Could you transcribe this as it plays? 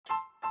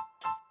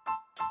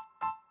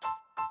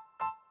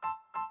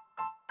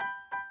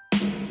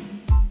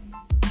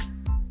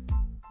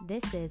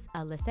This is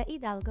Alyssa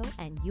Hidalgo,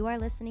 and you are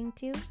listening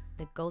to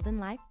the Golden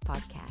Life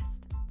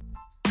Podcast.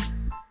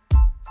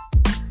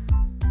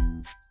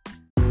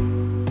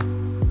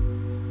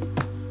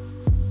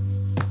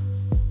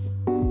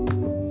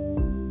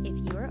 If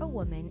you are a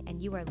woman and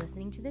you are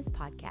listening to this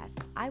podcast,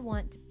 I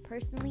want to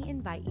personally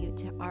invite you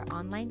to our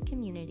online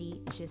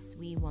community, Je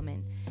Suis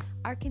Woman.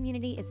 Our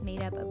community is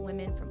made up of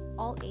women from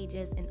all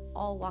ages and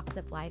all walks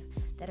of life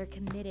that are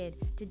committed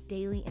to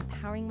daily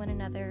empowering one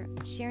another,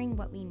 sharing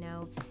what we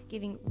know,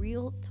 giving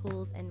real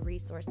tools and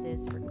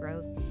resources for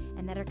growth,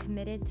 and that are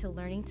committed to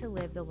learning to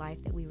live the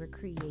life that we were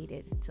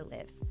created to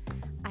live.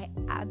 I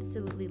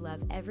absolutely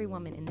love every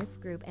woman in this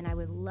group, and I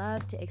would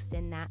love to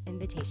extend that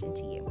invitation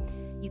to you.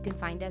 You can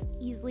find us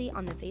easily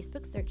on the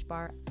Facebook search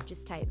bar.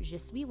 Just type Je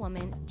Suis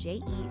Woman,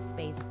 J-E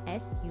space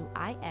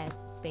S-U-I-S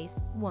space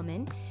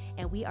woman,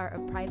 and we are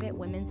a private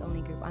women's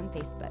only group on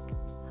Facebook.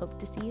 Hope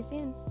to see you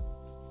soon.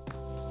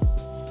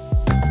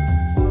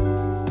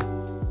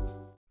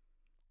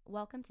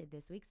 Welcome to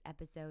this week's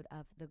episode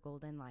of The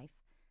Golden Life.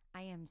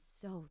 I am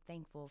so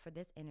thankful for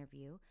this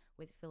interview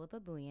with Philippa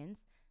Buyens.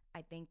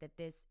 I think that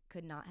this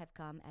could not have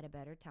come at a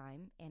better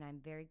time, and I'm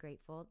very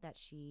grateful that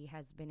she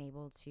has been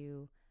able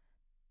to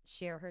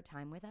share her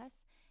time with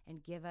us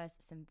and give us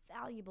some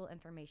valuable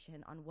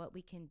information on what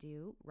we can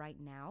do right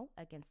now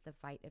against the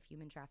fight of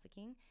human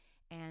trafficking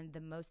and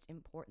the most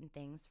important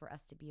things for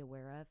us to be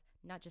aware of,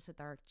 not just with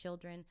our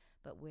children,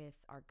 but with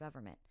our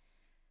government.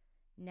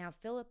 Now,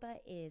 Philippa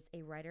is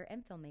a writer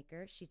and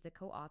filmmaker. She's the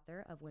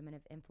co-author of Women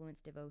of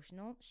Influence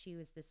devotional. She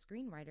was the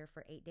screenwriter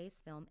for 8 Days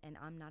film and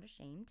I'm Not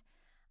Ashamed.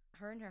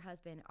 Her and her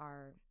husband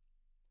are,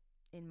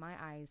 in my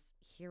eyes,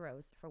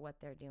 heroes for what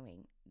they're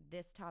doing.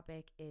 This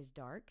topic is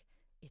dark,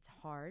 it's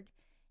hard,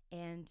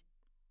 and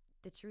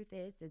the truth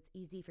is it's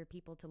easy for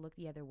people to look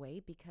the other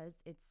way because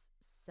it's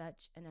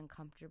such an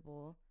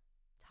uncomfortable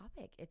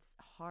topic. It's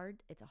a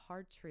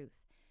hard truth.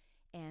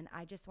 And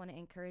I just want to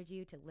encourage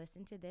you to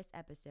listen to this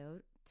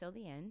episode till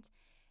the end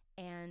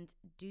and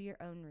do your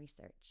own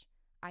research.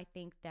 I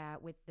think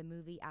that with the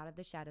movie Out of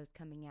the Shadows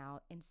coming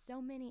out and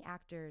so many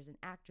actors and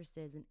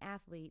actresses and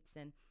athletes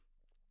and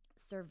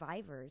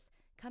survivors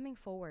coming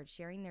forward,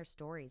 sharing their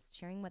stories,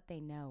 sharing what they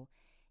know,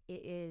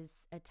 it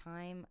is a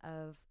time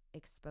of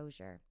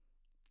exposure.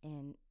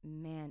 And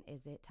man,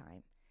 is it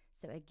time.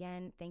 So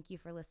again, thank you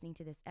for listening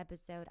to this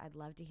episode. I'd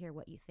love to hear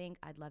what you think.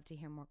 I'd love to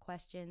hear more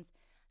questions.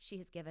 She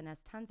has given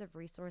us tons of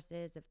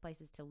resources of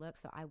places to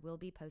look. So I will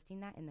be posting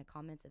that in the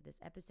comments of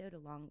this episode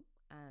along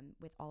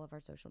with all of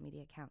our social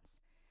media accounts.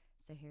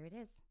 So here it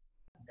is.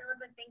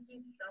 Philippa, thank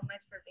you so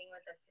much for being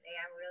with us today.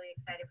 I'm really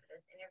excited for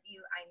this interview.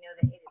 I know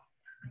that it is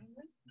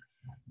timely.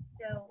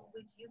 So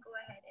would you go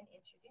ahead and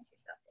introduce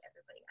yourself to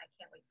everybody? I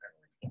can't wait for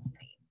everyone to get to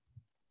know you.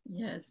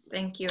 Yes,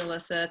 thank you,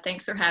 Alyssa.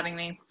 Thanks for having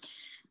me.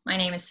 My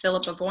name is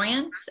Philippa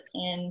Buyens,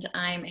 and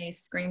I'm a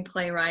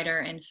screenplay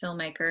writer and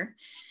filmmaker.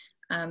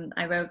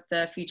 I wrote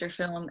the feature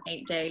film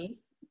 8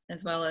 Days,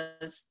 as well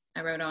as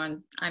I wrote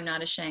on I'm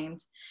Not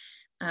Ashamed.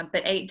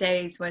 But 8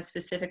 Days was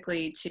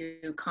specifically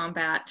to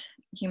combat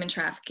human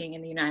trafficking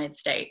in the United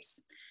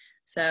States.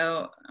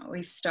 So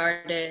we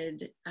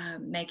started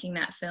making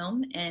that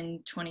film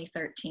in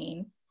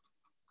 2013.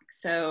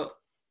 So,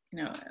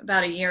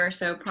 about a year or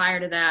so prior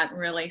to that,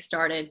 really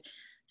started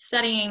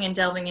studying and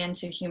delving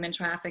into human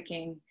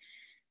trafficking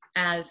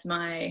as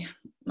my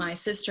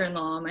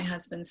sister-in-law, my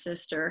husband's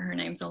sister, her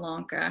name's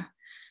Alonka,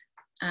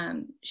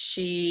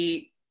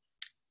 she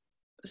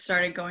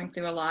started going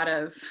through a lot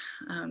of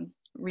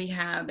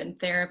rehab and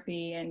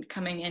therapy and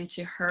coming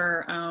into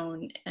her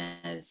own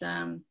as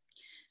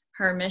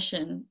her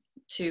mission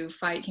to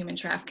fight human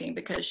trafficking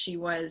because she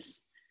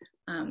was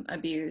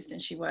abused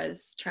and she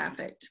was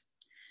trafficked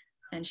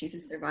and she's a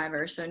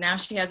survivor. So now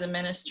she has a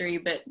ministry,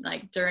 but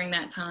like during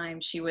that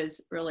time she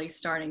was really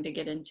starting to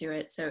get into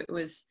it. So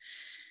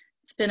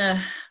it's been a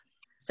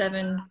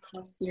 7+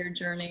 year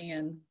journey.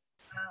 And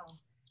wow,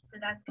 so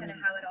that's kind of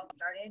how it all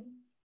started.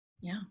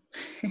 Yeah.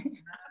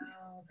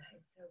 Wow, that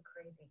is so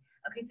crazy.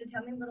 Okay, so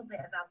tell me a little bit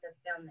about the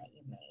film that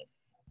you made.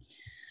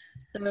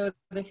 So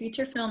the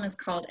feature film is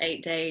called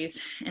 8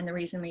 Days, and the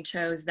reason we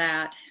chose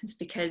that is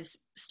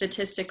because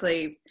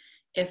statistically,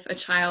 if a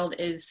child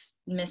is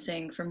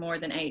missing for more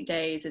than 8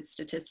 days, it's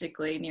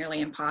statistically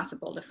nearly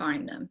impossible to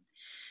find them.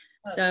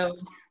 Oh. So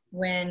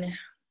when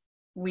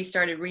we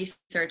started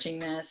researching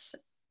this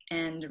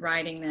and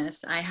writing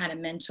this, I had a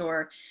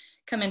mentor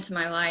come into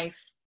my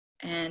life,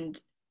 and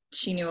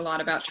she knew a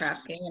lot about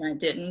trafficking and I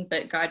didn't,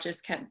 but God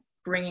just kept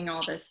bringing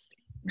all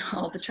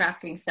the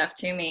trafficking stuff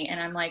to me. And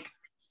I'm like,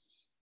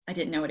 I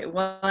didn't know what it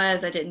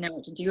was. I didn't know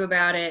what to do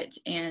about it.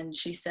 And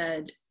she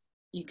said,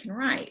 you can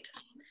write.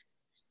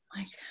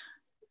 I'm like,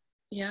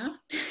 yeah,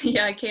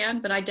 I can,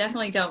 but I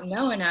definitely don't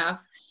know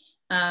enough.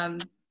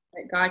 But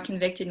God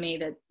convicted me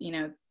that,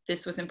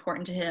 this was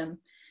important to him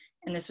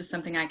and this was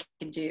something I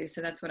could do.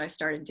 So that's what I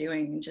started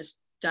doing and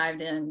just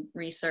dived in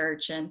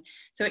research. And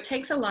so it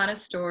takes a lot of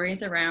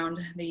stories around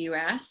the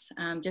US,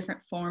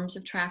 different forms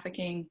of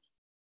trafficking,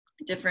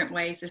 different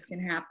ways this can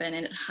happen,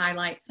 and it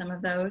highlights some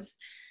of those.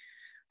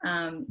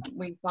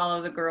 We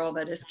follow the girl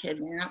that is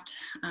kidnapped,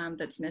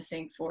 that's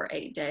missing for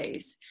 8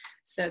 days,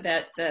 so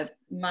that the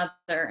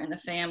mother and the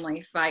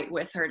family fight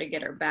with her to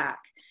get her back.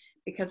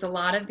 Because a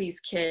lot of these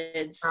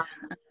kids,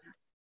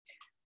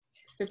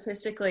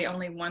 statistically,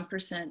 only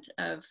 1%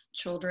 of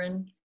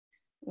children,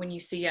 when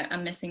you see a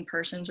missing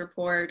persons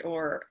report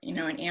or, you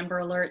know, an Amber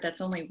Alert,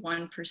 that's only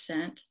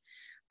 1%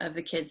 of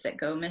the kids that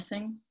go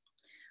missing.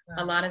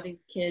 A lot of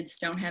these kids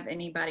don't have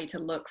anybody to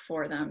look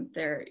for them.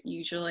 They're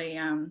usually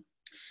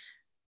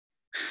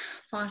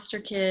foster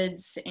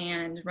kids,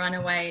 and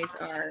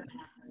runaways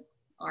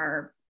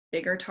are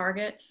bigger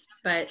targets.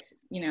 But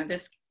you know,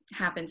 this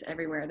happens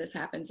everywhere. This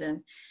happens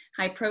in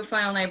high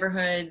profile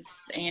neighborhoods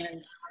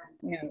and,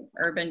 you know,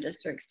 urban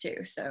districts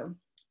too. So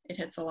it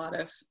hits a lot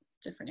of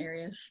different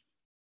areas.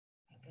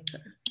 My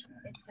goodness.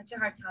 It's such a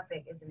hard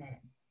topic, isn't it?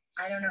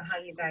 I don't know how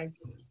you guys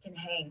can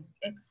hang.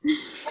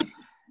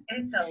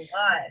 It's a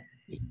lot.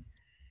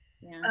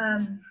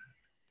 Yeah.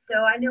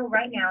 So I know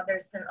right now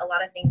there's a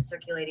lot of things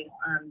circulating.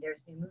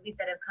 There's new movies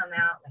that have come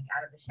out, like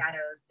Out of the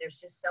Shadows. There's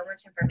just so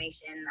much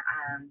information.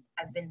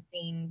 I've been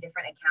seeing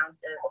different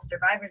accounts of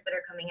survivors that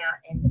are coming out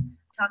and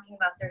talking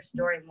about their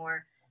story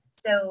more.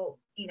 So,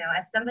 you know,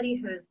 as somebody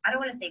who's, I don't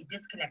want to say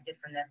disconnected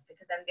from this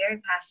because I'm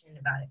very passionate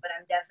about it, but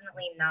I'm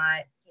definitely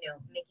not, you know,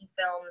 making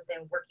films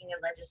and working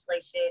in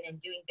legislation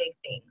and doing big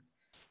things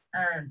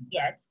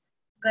yet.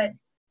 But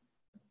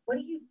what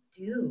do you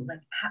do?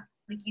 Like, how,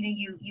 like, you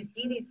know, you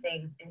see these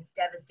things and it's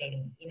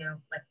devastating, you know,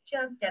 like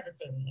just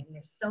devastating. And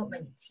there's so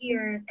many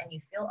tears and you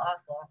feel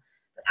awful.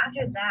 But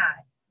after that,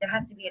 there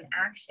has to be an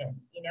action,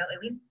 you know,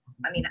 at least,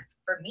 I mean,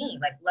 for me,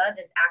 like love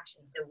is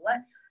action. So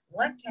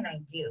what can I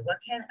do? What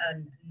can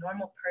a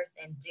normal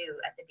person do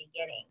at the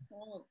beginning?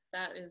 Well,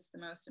 that is the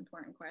most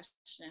important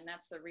question. And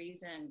that's the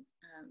reason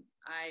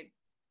I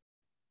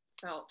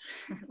felt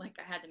like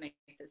I had to make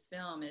this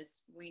film,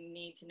 is we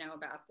need to know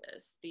about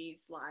this.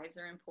 These lives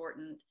are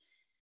important.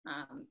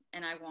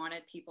 And I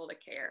wanted people to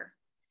care.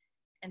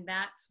 And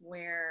that's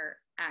where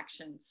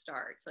action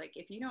starts. Like,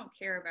 if you don't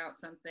care about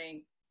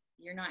something,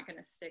 you're not going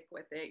to stick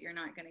with it. You're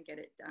not going to get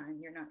it done.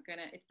 You're not going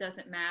to, it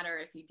doesn't matter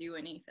if you do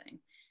anything.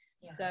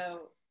 Yeah.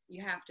 So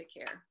you have to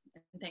care.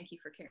 And thank you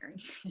for caring.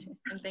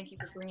 And thank you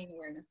for bringing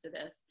awareness to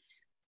this.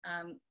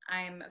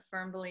 I'm a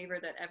firm believer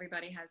that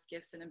everybody has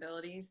gifts and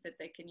abilities that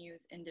they can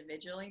use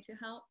individually to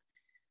help.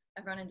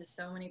 I've run into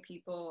so many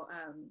people.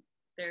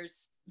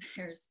 There's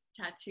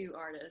tattoo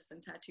artists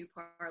and tattoo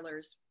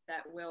parlors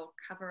that will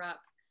cover up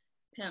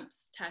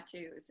pimps'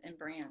 tattoos and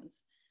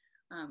brands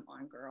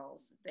on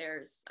girls.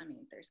 There's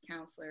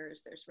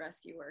counselors, there's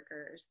rescue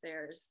workers,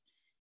 there's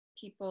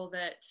people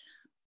that,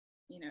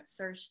 you know,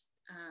 search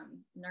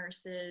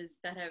nurses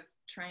that have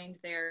trained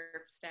their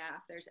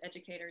staff. There's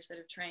educators that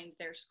have trained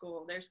their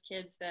school. There's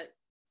kids that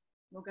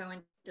will go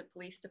into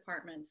police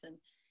departments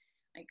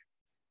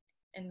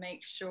and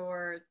make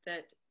sure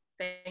that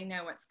they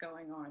know what's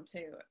going on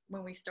too.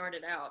 When we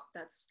started out,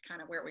 that's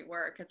kind of where we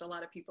were, because a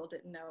lot of people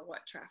didn't know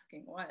what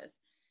trafficking was.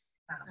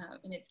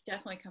 And it's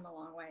definitely come a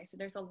long way. So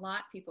there's a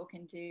lot people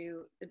can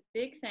do. The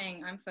big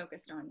thing I'm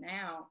focused on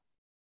now,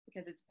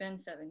 because it's been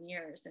 7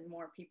 years and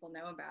more people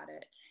know about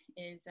it,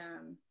 is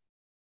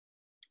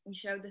we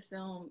showed the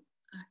film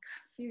a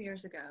few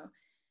years ago,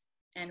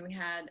 and we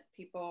had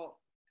people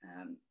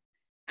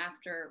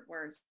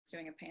afterwards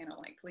doing a panel,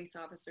 like police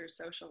officers,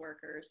 social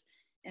workers,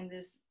 and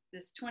this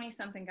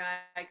 20-something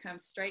guy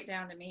comes straight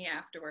down to me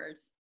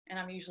afterwards, and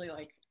I'm usually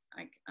like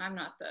I'm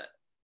not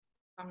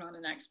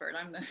an expert.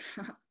 I'm the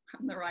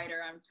I'm the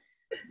writer.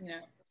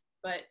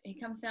 But he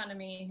comes down to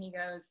me and he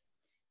goes,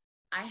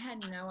 "I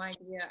had no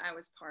idea I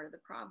was part of the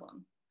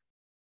problem."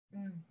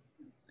 Mm.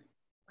 Like,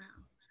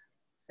 wow.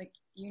 Like,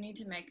 you need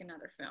to make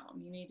another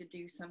film. You need to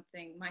do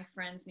something. My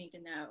friends need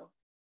to know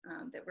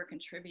that we're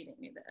contributing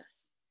to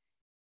this.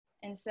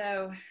 And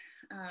so,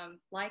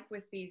 like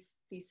with these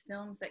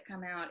films that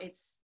come out,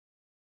 it's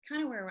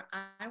kind of where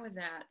I was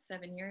at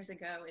 7 years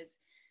ago. Is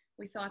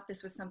we thought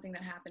this was something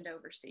that happened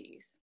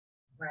overseas,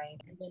 right?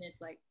 And then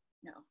it's like,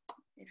 no,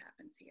 it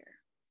happens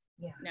here.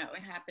 Yeah. No,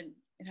 it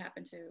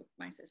happened to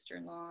my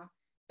sister-in-law,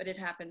 but it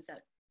happens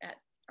at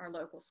our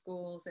local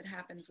schools. It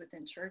happens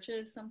within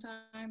churches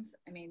sometimes.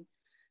 I mean,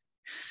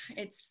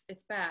 it's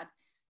bad.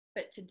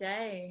 But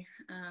today,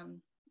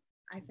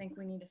 I think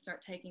we need to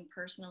start taking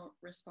personal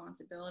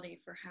responsibility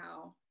for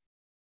how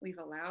we've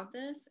allowed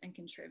this and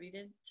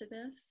contributed to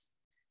this.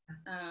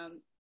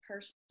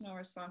 Personal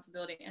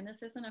responsibility. And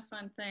this isn't a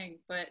fun thing,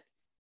 but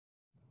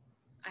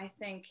I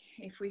think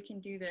if we can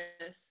do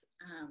this,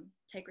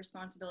 take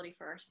responsibility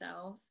for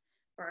ourselves,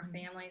 for our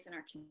families and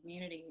our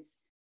communities,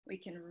 we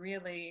can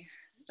really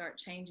start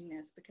changing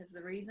this, because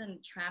the reason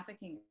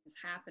trafficking is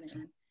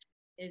happening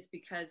is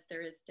because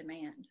there is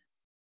demand.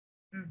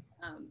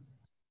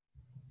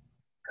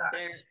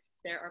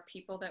 There are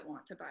people that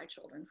want to buy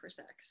children for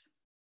sex,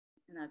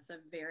 and that's a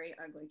very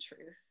ugly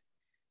truth.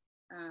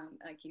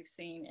 Like you've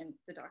seen in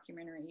the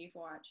documentary you've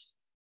watched,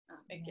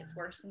 it gets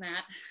worse than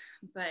that,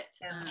 but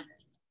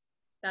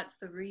that's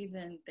the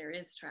reason there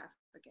is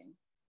trafficking,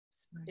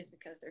 is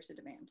because there's a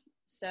demand.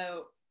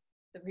 So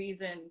the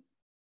reason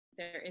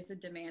there is a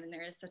demand, and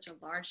there is such a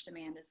large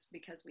demand, is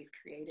because we've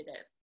created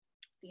it.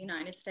 The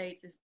United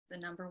States is the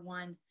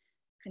 #1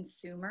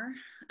 consumer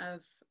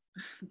of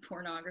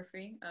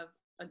pornography, of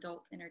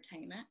adult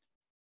entertainment.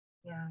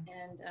 Yeah.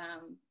 And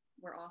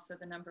we're also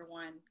the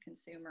 #1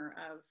 consumer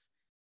of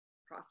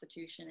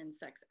prostitution and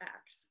sex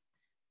acts.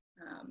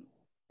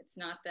 It's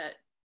not that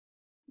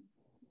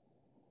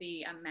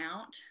the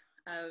amount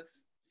of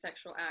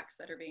sexual acts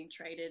that are being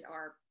traded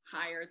are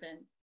higher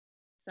than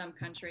some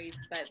countries,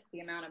 but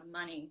the amount of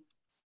money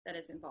that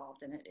is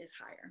involved in it is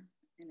higher.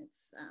 And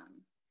it's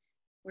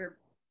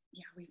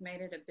we've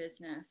made it a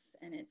business,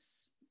 and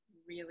it's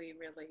really,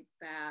 really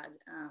bad.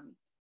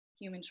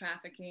 Human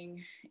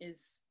trafficking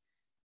is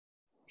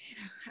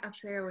up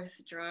there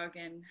with drug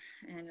and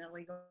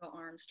illegal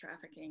arms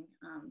trafficking.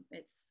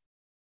 It's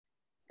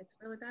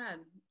really bad.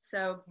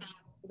 So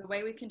the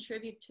way we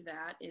contribute to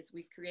that is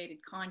we've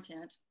created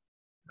content,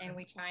 and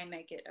we try and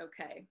make it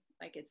okay,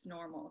 like it's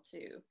normal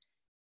to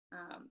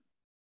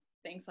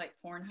things like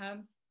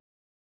Pornhub.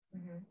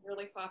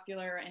 Really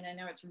popular, and I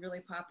know it's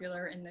really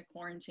popular in the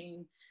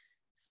quarantine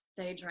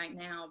stage right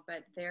now,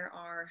 but there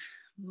are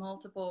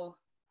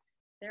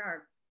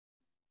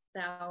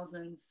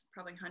thousands,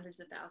 probably hundreds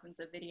of thousands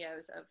of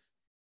videos of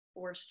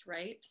forced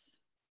rapes.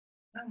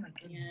 Oh my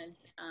goodness.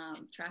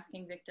 And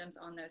trafficking victims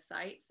on those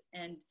sites,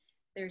 and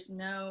there's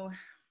no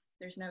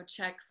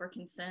check for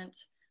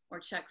consent or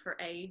check for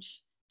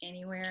age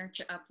anywhere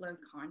to upload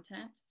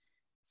content.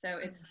 So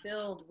it's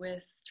filled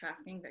with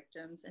trafficking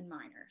victims and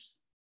minors,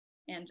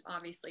 and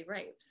obviously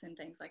rapes and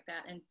things like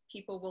that. And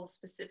people will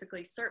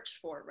specifically search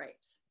for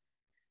rapes.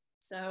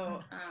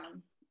 So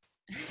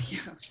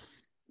yeah,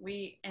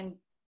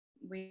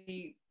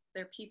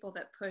 there are people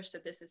that push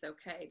that this is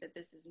okay, that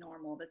this is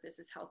normal, that this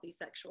is healthy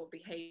sexual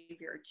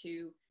behavior,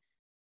 to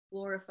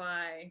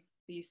glorify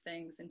these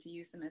things and to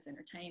use them as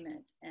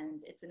entertainment.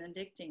 And it's an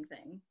addicting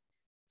thing.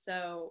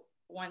 So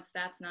once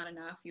that's not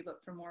enough, you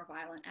look for more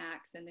violent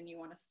acts, and then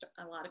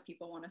a lot of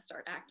people want to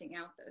start acting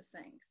out those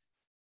things.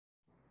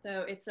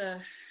 So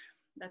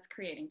that's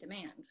creating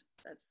demand.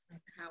 That's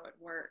how it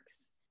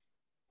works.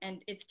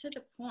 And it's to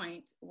the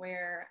point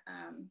where,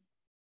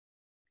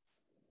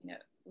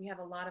 we have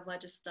a lot of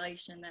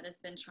legislation that has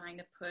been trying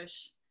to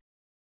push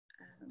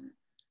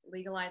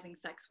legalizing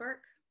sex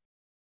work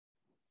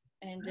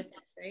in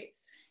different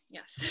states.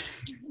 Yes.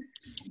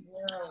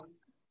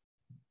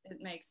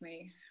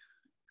 It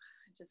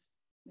just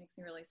makes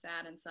me really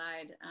sad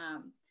inside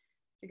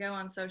to go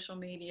on social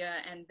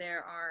media, and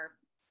there are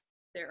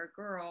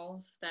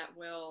girls that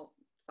will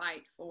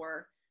fight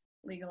for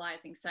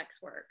legalizing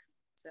sex work.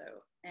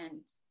 So,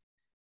 and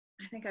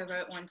I think I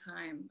wrote one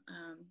time,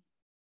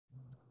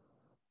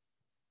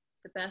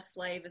 the best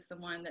slave is the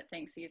one that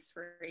thinks he's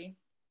free.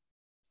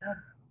 Oh,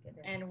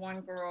 goodness. And one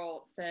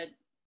girl said,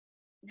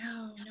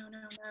 no,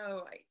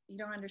 you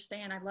don't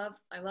understand. I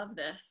love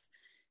this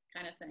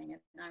kind of thing.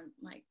 And I'm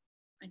like,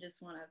 I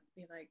just want to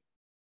be like,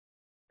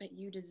 but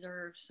you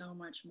deserve so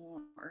much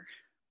more.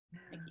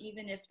 Like,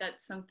 even if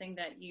that's something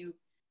that you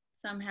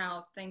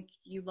somehow think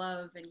you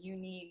love and you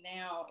need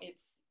now,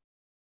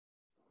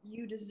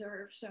 you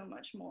deserve so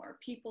much more.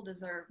 People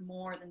deserve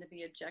more than to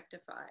be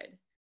objectified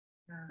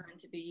and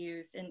to be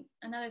used. And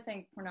another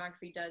thing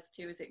pornography does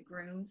too is it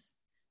grooms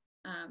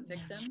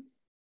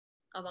victims.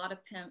 A lot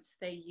of pimps,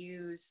 they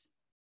use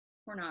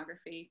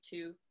pornography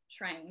to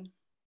train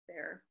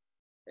their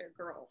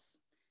girls.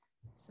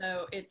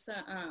 So it's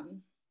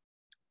and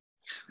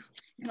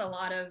a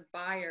lot of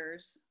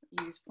buyers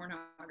use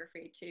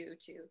pornography too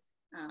to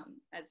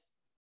as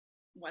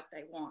what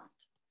they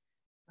want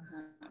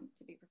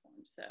to be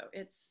performed. So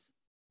there's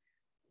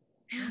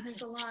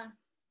a lot.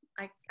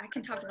 I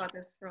can talk about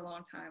this for a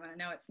long time, and I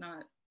know it's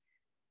not.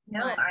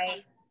 No,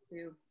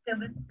 so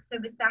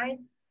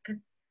besides, because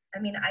I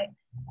mean,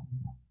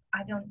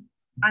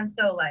 I'm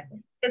so like,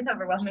 it's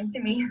overwhelming to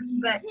me,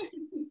 but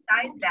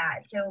besides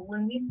that, so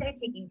when we say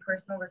taking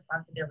personal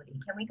responsibility,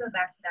 can we go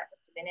back to that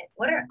just a minute?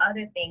 What are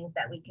other things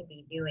that we could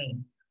be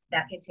doing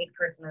that could take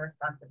personal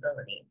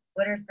responsibility?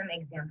 What are some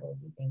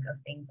examples you think of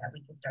things that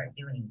we could start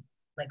doing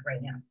like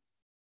right now?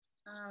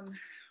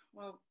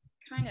 Well,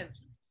 kind of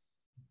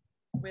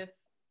with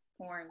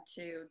porn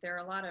too, there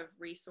are a lot of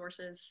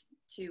resources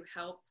to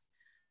help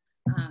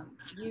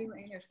you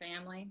and your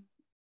family.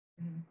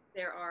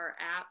 There are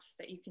apps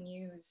that you can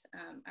use.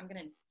 I'm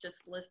going to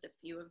just list a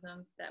few of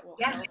them that will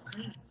help.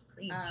 Please.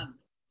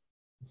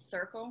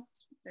 Circle.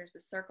 There's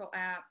the Circle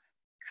app,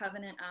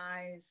 Covenant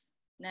Eyes,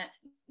 Net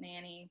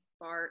Nanny,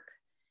 Bark.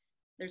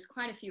 There's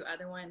quite a few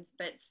other ones,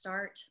 but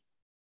start.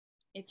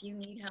 If you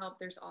need help,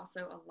 there's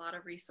also a lot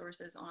of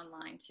resources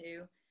online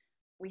too.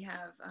 We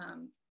have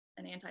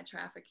an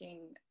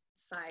anti-trafficking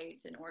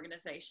site, an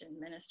organization,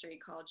 ministry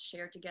called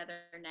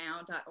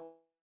sharetogethernow.org.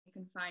 You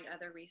can find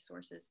other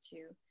resources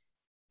too,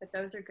 but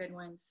those are good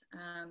ones.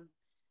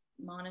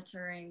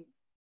 Monitoring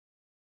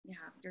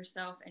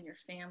yourself and your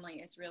family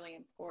is really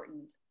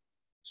important.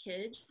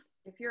 Kids,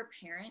 if you're a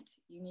parent,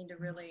 you need to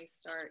really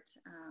start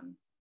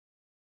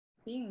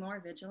being more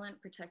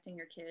vigilant, protecting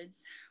your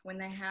kids when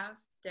they have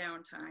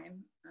downtime.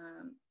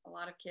 A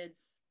lot of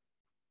kids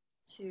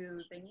too,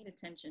 they need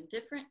attention.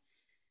 Different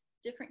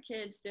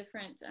kids,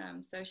 different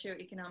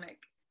socioeconomic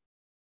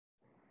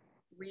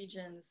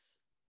regions,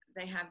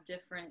 they have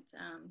different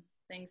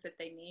things that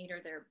they need or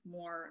they're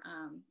more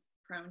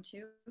prone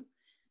to.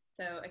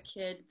 So a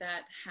kid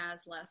that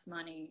has less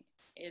money,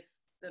 if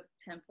the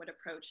pimp would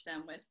approach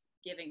them with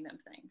giving them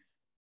things.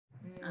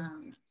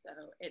 So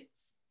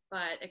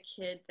but a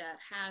kid that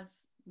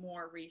has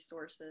more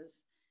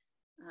resources,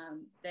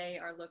 they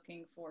are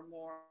looking for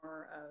more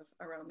of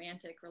a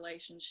romantic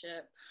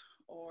relationship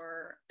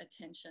or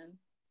attention.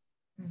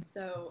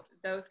 So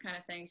those kind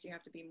of things you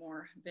have to be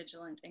more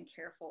vigilant and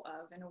careful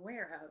of and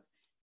aware of.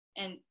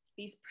 And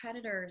these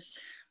predators,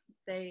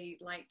 they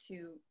like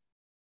to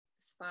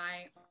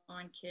spy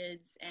on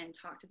kids and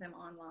talk to them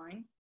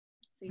online.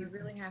 So you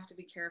really have to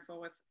be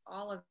careful with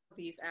all of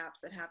these apps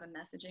that have a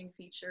messaging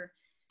feature.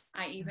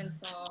 I even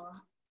saw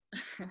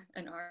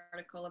an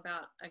article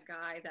about a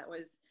guy that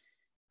was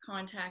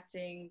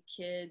contacting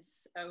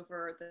kids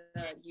over the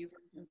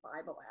YouVersion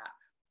Bible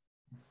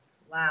app.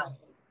 Wow.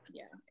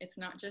 Yeah, it's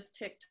not just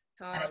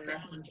TikTok.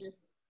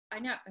 I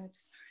know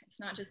it's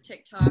not just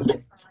TikTok.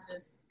 It's not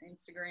just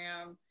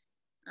Instagram,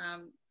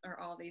 or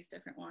all these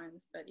different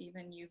ones, but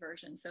even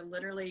YouVersion. So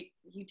literally,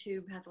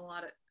 YouTube has a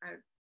lot of. I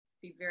would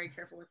be very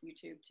careful with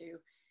YouTube too.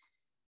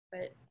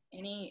 But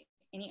any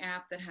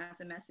app that has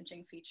a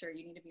messaging feature,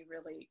 you need to be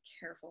really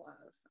careful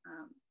of.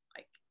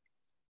 Like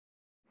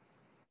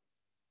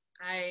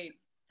I,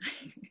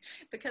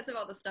 because of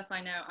all the stuff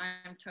I know,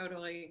 I'm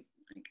totally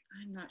like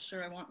I'm not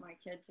sure I want my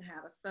kid to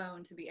have a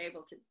phone to be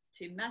able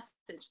to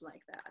message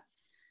like that.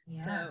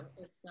 Yeah. So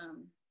it's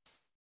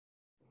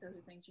those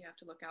are things you have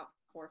to look out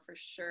for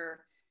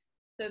sure.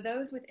 So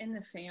those within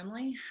the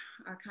family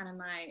are kind of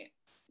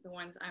the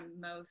ones I'm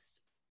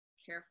most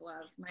careful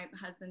of. My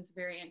husband's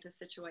very into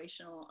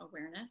situational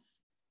awareness,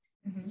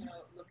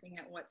 looking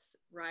at what's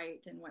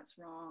right and what's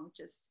wrong,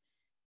 just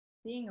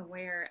being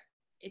aware.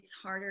 It's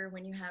harder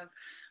when you have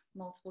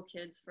multiple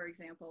kids, for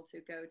example,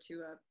 to go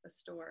to a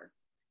store.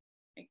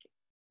 Like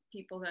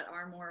people that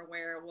are more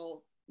aware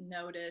will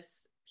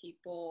notice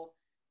people,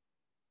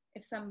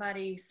 if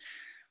somebody's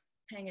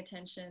paying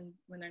attention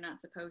when they're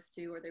not supposed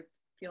to, or they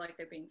feel like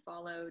they're being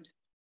followed,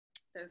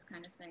 those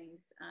kind of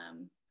things.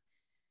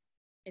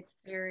 It's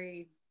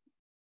very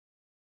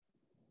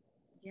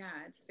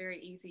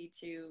easy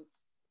to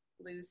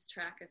lose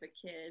track of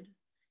a kid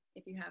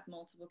if you have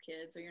multiple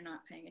kids or you're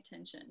not paying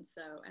attention.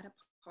 So at a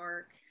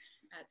park,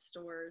 at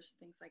stores,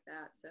 things like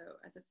that. So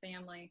as a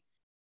family,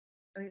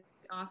 we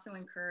also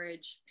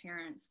encourage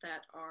parents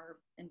that are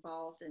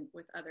involved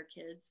with other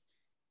kids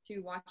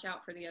to watch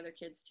out for the other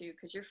kids too,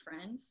 because your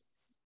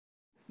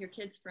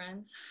kids'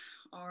 friends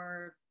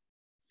are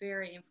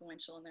very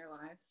influential in their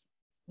lives.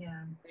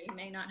 Yeah. They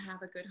may not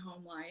have a good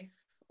home life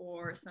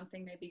or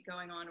something may be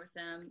going on with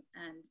them,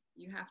 and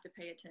you have to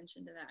pay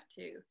attention to that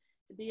too,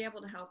 to be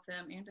able to help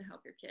them and to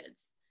help your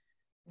kids.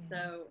 Yeah.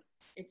 So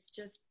it's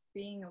just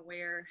being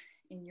aware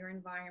in your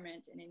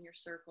environment and in your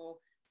circle,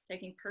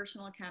 taking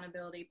personal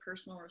accountability,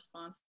 personal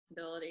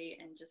responsibility,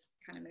 and just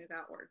kind of move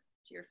outward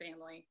to your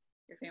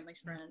family's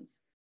friends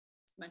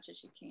as much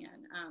as you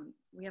can.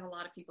 We have a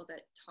lot of people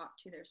that talk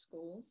to their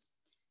schools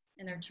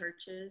and their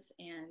churches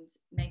and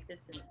make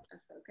this a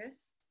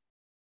focus,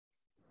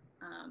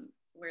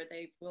 where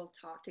they will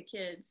talk to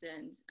kids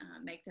and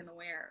make them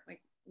aware.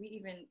 Like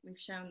we've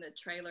shown the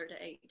trailer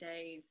to 8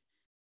 Days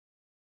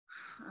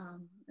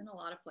in a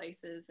lot of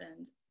places.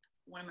 And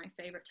one of my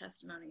favorite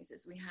testimonies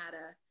is we had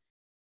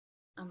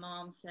a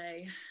mom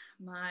say,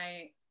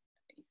 my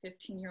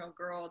 15-year-old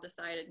girl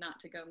decided not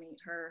to go meet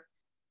her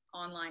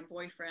online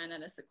boyfriend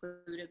at a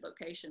secluded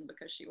location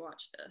because she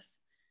watched this.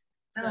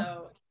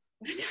 So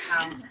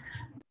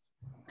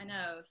I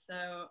know.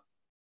 So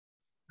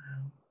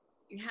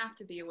you have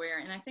to be aware.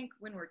 And I think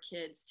when we're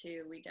kids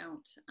too,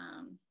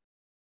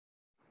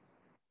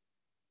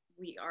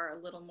 we are a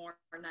little more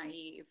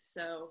naive.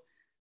 So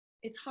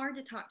it's hard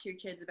to talk to your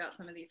kids about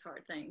some of these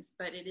hard things,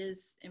 but it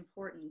is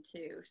important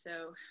too.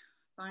 So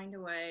find a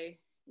way,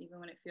 even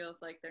when it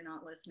feels like they're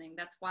not listening.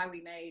 That's why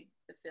we made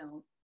the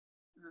film.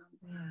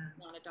 It's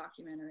not a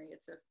documentary.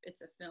 It's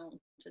a film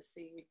to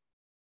see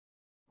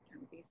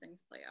kind of these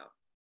things play out.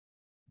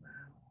 Wow.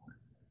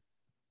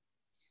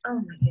 Oh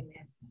my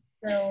goodness.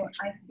 So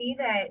I see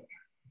that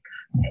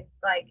it's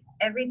like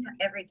every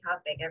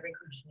topic, every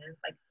question is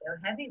like so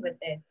heavy with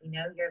this,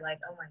 you're like,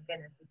 oh my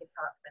goodness, we could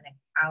talk for the next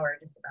hour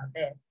just about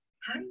this.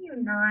 How do you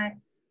not,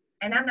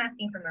 and I'm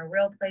asking from a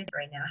real place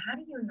right now, how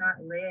do you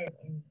not live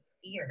in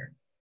fear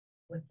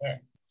with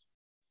this?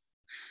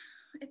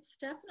 It's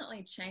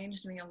definitely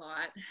changed me a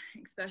lot,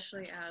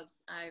 especially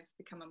as I've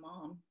become a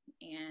mom,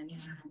 and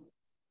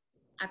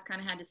I've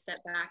kind of had to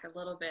step back a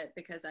little bit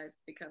because I've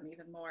become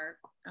even more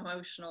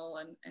emotional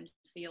and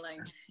feeling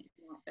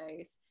in that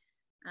phase.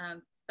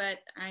 But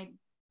I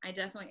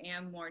definitely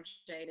am more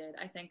jaded.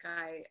 I think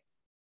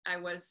I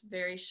was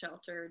very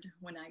sheltered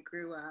when I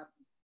grew up.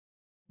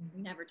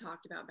 We never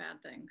talked about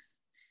bad things.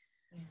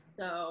 Yeah.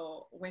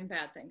 So when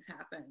bad things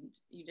happened,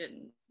 you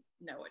didn't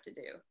know what to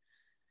do.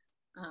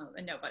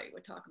 And nobody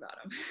would talk about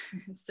them.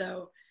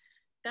 So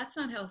that's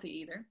not healthy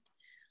either.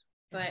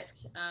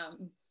 But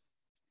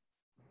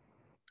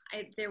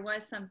there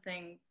was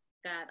something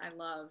that I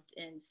loved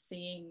in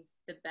seeing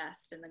the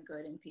best and the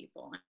good in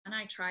people. And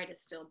I try to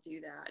still do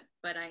that,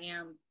 but I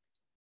am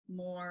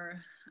more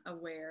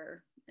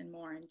aware and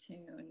more in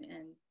tune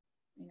and,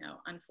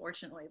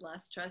 unfortunately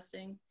less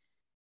trusting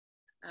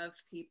of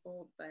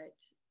people. But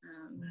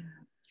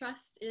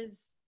trust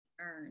is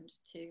earned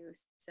too.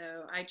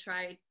 So I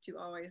try to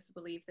always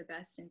believe the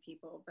best in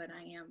people, but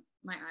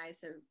my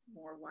eyes are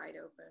more wide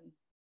open.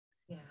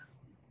 Yeah,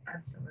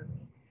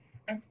 absolutely.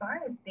 As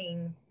far as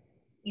things,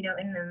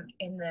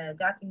 in the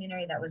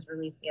documentary that was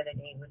released the other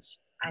day, which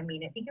I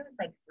mean, I think it was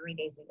like 3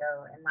 days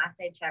ago, and last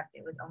I checked,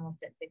 it was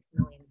almost at 6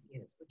 million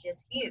views, which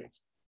is huge.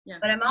 Yeah.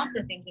 But I'm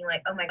also thinking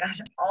like, oh my gosh,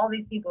 all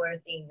these people are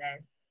seeing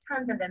this.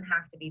 Tons of them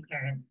have to be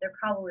parents. They're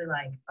probably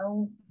like,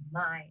 oh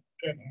my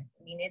goodness.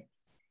 I mean, it's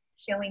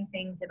showing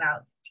things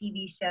about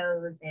TV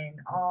shows and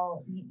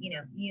all,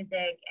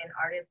 music and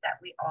artists that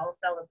we all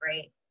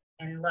celebrate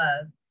and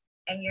love.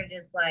 And you're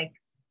just like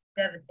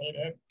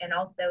devastated and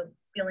also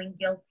feeling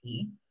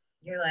guilty.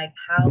 You're like,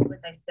 how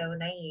was I so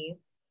naive?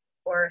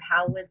 Or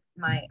how were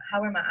my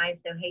eyes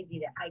so hazy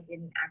that I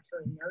didn't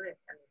actually notice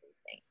some of these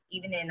things?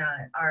 Even in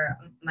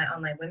my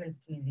online women's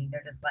community,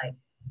 they're just like,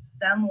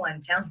 someone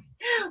tell me,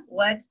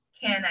 what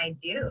can I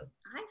do?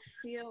 I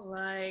feel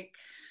like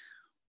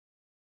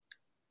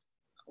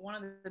one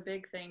of the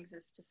big things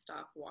is to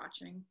stop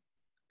watching.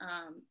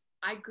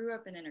 I grew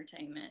up in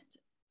entertainment.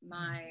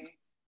 My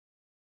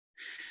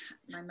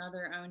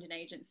mother owned an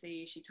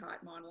agency. She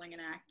taught modeling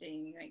and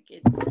acting. Like,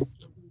 it's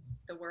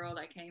the world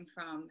I came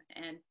from,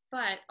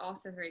 but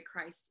also very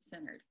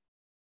Christ-centered.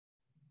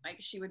 Like,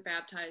 she would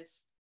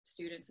baptize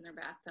students in their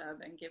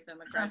bathtub and give them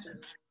a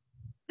graduate.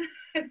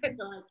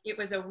 So, like, it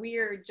was a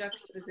weird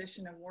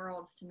juxtaposition of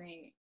worlds to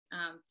me,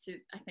 to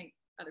I think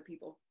other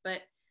people.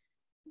 But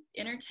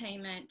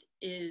entertainment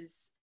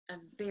is a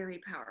very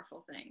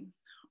powerful thing.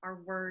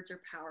 Our words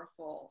are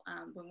powerful.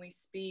 When we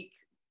speak,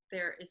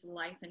 there is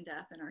life and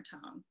death in our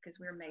tongue because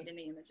we're made in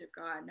the image of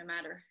God, no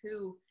matter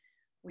who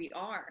we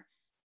are.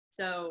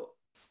 So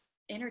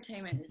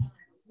entertainment is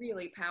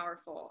really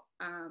powerful.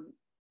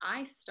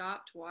 I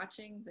stopped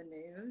watching the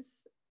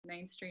news,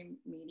 mainstream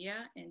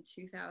media, in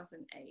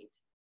 2008.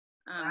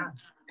 Wow.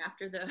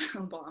 After the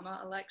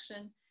Obama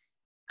election,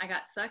 I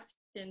got sucked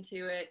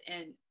into it,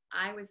 and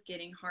I was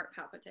getting heart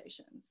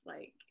palpitations,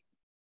 like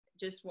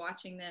just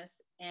watching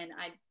this. And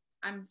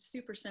I'm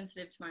super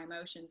sensitive to my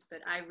emotions,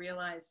 but I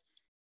realized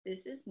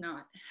this is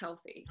not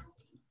healthy.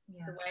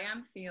 Yeah. The way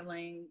I'm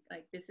feeling,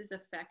 like, this is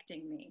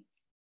affecting me.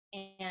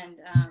 And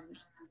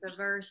the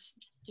verse,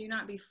 do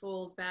not be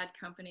fooled, bad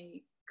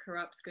company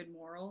corrupts good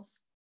morals.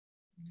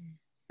 Mm-hmm.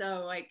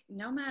 So, like,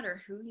 no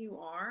matter who you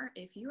are,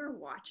 if you are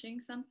watching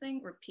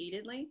something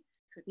repeatedly,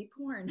 could be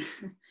porn,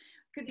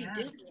 could be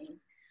Disney,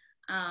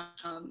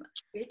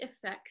 it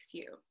affects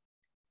you.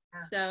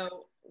 Yeah.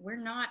 So we're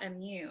not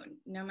immune,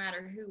 no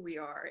matter who we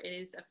are. It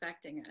is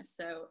affecting us.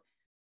 So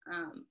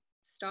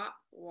stop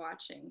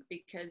watching,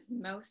 because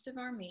most of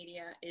our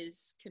media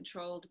is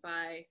controlled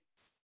by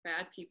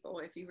bad people.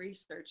 If you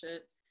research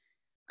it,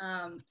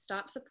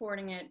 stop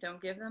supporting it.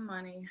 Don't give them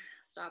money.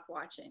 Stop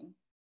watching.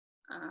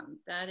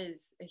 That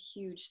is a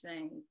huge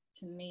thing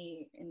to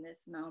me in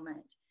this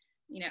moment.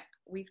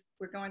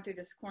 We're going through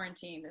this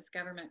quarantine, this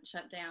government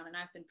shutdown, and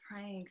I've been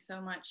praying so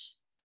much.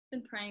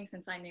 Been praying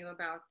since I knew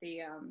about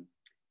the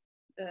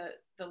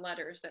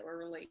letters that were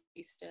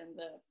released and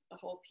the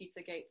whole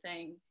Pizzagate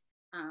thing,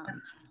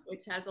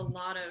 which has a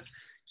lot of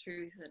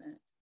truth in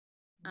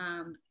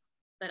it.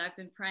 But I've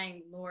been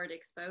praying, Lord,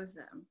 expose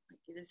them. Like,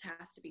 this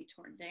has to be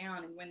torn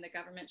down. And when the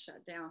government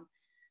shutdown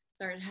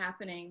started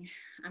happening,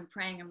 I'm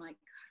praying. I'm like,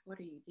 God, what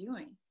are you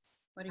doing?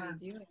 What are you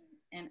doing?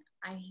 And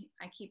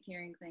I keep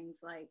hearing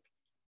things like,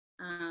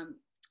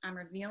 I'm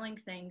revealing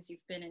things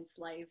you've been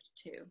enslaved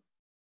to.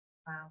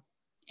 Wow.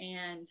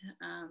 And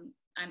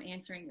I'm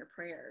answering your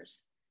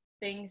prayers.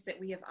 Things that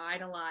we have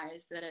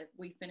idolized, that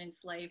we've been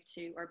enslaved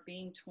to, are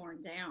being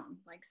torn down,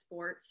 like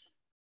sports,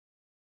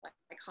 like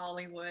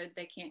Hollywood.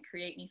 They can't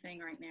create anything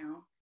right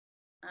now.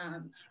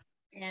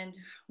 And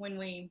when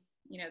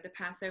the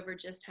Passover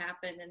just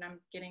happened, and I'm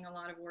getting a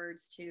lot of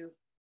words too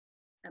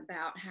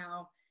about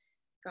how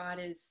God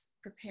is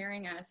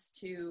preparing us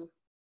to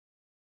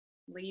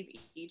leave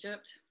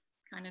Egypt,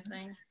 kind of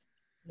thing.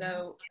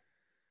 So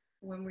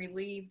when we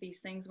leave these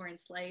things we're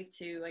enslaved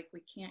to, like, we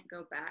can't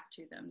go back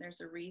to them.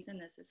 There's a reason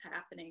this is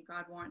happening.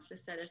 God wants to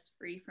set us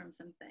free from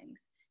some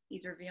things.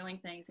 He's revealing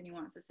things, and he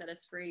wants to set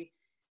us free.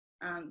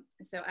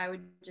 So I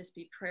would just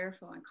be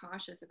prayerful and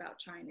cautious about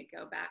trying to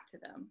go back to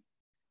them.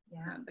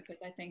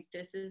 Because I think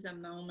this is a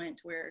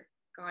moment where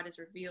God is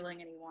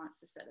revealing, and he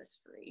wants to set us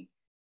free.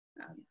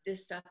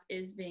 This stuff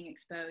is being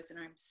exposed, and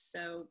I'm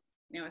so,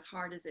 as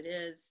hard as it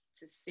is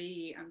to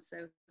see, I'm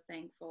so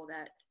thankful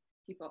that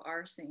people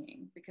are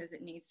seeing, because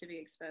it needs to be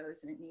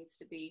exposed and it needs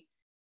to be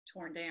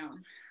torn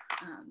down.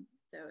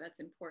 So that's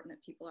important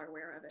that people are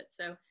aware of it.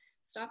 So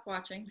stop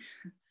watching,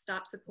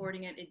 stop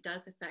supporting it. It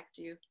does affect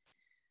you.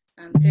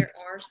 There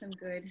are some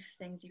good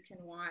things you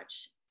can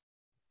watch,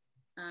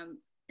 and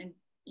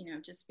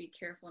just be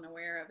careful and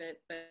aware of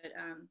it. But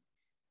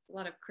it's a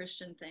lot of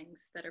Christian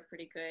things that are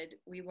pretty good.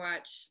 We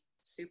watch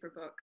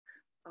Superbook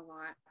a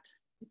lot.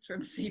 It's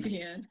from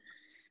CBN.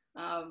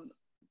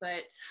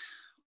 But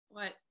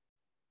what?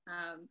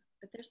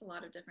 But there's a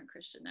lot of different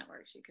Christian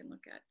networks you can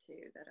look at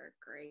too that are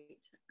great.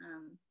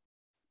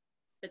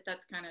 But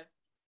that's kind of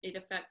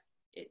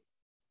it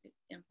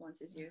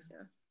influences you. So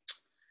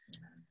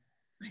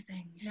that's my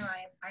thing. No,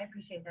 I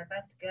appreciate that.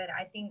 That's good.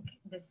 I think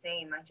the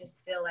same. I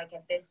just feel like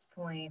at this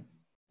point,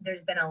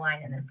 there's been a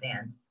line in the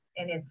sand.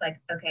 And it's like,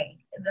 okay,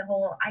 the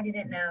whole I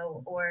didn't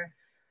know, or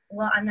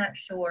well, I'm not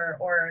sure,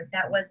 or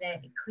that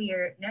wasn't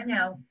clear.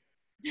 No,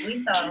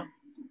 we saw.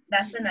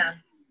 That's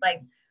enough.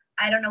 Like,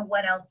 I don't know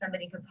what else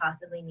somebody could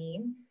possibly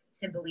need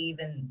to believe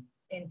in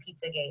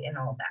Pizzagate and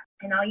all of that.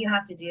 And all you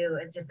have to do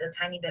is just a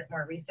tiny bit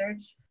more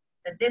research.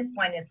 At this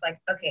point, it's like,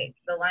 okay,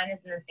 the line is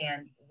in the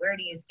sand. Where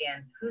do you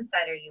stand? Whose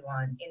side are you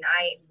on? And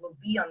I will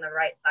be on the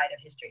right side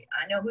of history.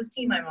 I know whose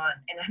team I'm on,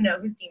 and I know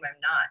whose team I'm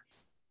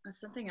not.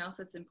 Something else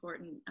that's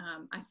important.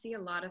 I see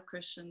a lot of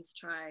Christians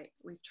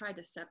we've tried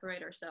to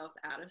separate ourselves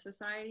out of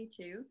society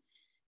too,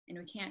 and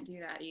we can't do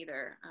that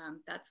either.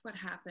 That's what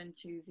happened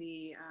to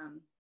the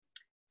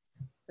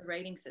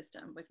rating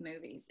system with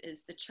movies.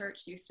 Is the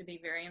church used to be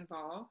very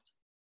involved.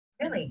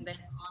 Really? They're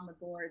on the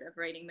board of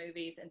rating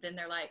movies, and then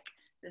they're like,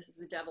 this is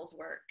the devil's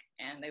work,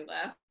 and they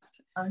left.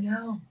 Oh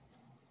no.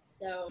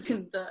 So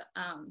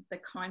the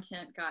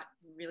content got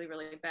really,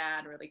 really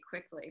bad really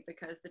quickly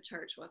because the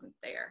church wasn't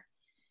there.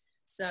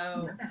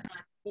 So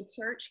the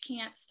church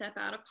can't step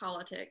out of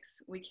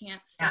politics. We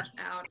can't step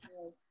out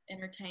of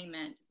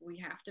entertainment. We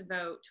have to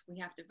vote. We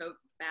have to vote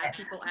bad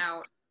people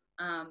out.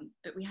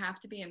 But we have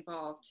to be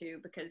involved too,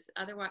 because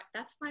otherwise,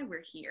 that's why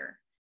we're here.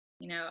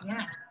 I'm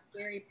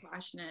very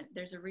passionate.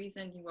 There's a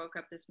reason you woke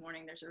up this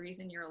morning. There's a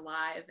reason you're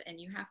alive, and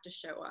you have to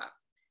show up.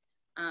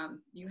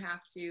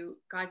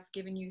 God's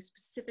given you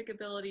specific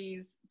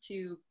abilities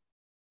to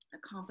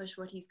accomplish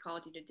what he's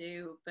called you to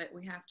do, but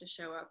we have to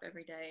show up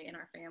every day in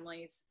our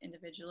families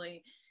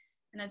individually,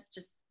 and as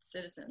just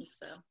citizens.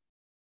 So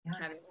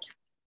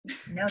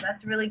no,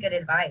 that's really good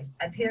advice.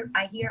 I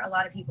hear a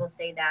lot of people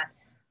say that,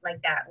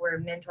 like that were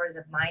mentors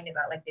of mine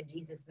about like the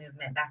Jesus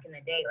movement back in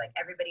the day. Like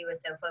everybody was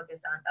so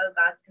focused on, oh,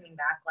 God's coming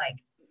back. Like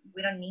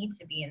we don't need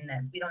to be in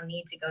this. We don't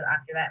need to go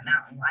after that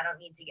mountain. I don't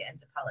need to get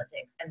into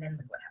politics. And then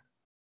look what happened.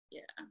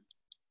 Yeah.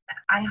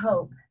 I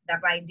hope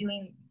that by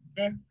doing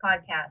this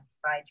podcast,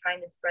 by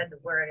trying to spread the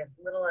word as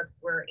little as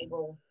we're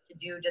able to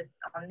do just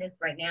on this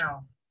right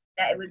now,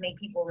 that it would make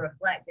people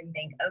reflect and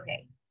think,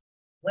 okay,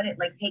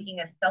 like taking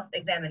a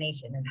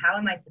self-examination of how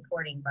am I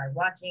supporting by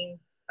watching,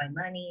 by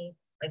money,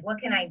 like what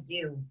can I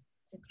do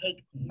to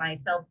take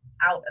myself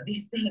out of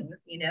these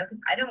things, because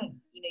I don't,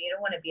 you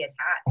don't want to be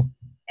attached.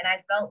 And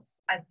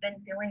I've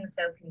been feeling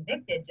so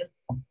convicted just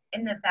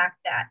in the fact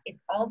that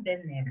it's all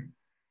been there.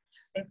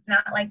 It's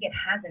not like it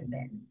hasn't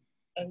been.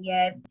 And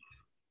yet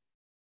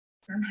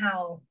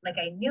somehow, like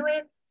I knew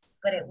it,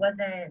 but it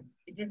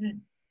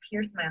didn't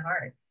pierce my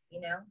heart,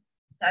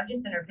 So I've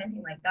just been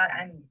repenting, like, God,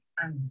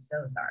 I'm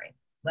so sorry,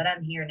 but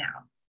I'm here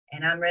now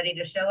and I'm ready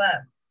to show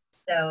up.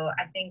 So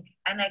I think,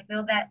 and I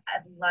feel that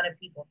a lot of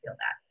people feel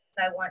that.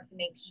 So I want to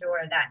make sure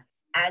that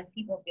as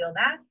people feel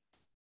that,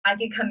 I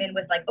can come in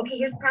with like, okay,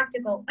 here's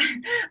practical.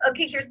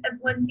 Okay, here's steps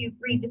 1, 2,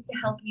 3, just to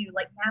help you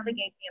like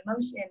navigate the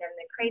emotion and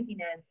the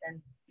craziness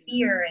and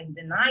fear and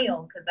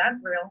denial, because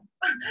that's real.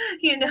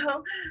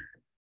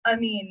 I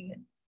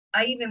mean,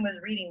 I even was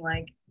reading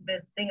like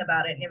this thing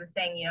about it, and it was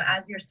saying,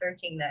 as you're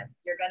searching this,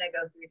 you're going to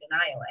go through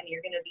denial, and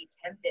you're going to be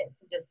tempted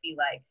to just be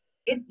like,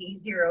 it's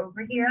easier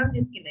over here. I'm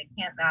just going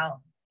to camp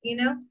out, It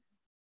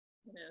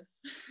is.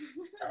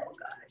 Oh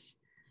gosh.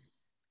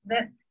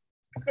 But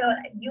so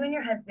you and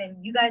your husband,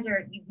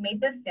 you've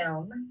made the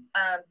film.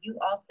 You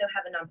also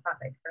have a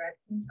nonprofit, correct?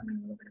 Can you tell me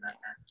a little bit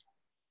about that?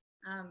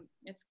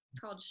 It's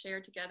called Share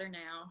Together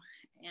Now.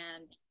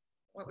 And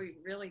what we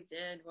really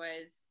did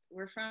was,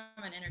 we're from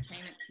an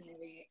entertainment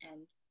community,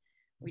 and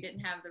we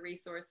didn't have the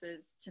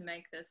resources to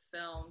make this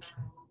film.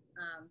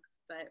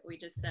 But we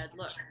just said,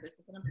 look, this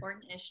is an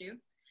important issue,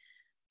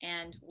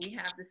 and we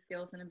have the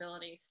skills and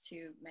abilities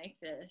to make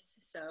this.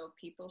 So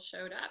people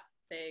showed up.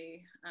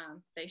 They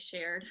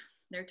shared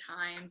their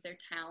time, their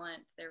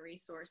talent, their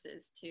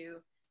resources to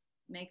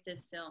make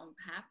this film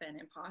happen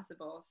and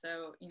possible.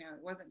 So,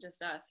 it wasn't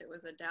just us. It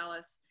was a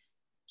Dallas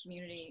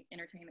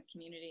entertainment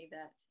community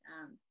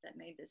that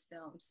made this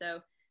film. So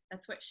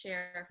that's what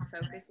Share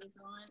focuses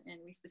on. And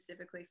we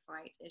specifically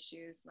fight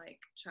issues like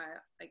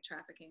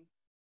trafficking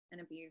and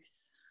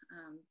abuse,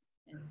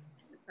 and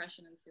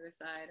depression and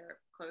suicide are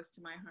close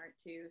to my heart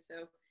too.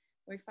 So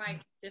we fight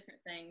different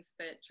things,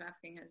 but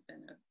trafficking has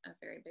been a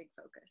very big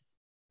focus.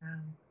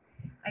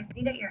 I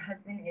see that your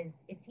husband is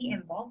he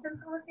involved in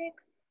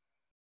politics?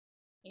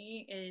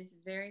 He is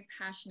very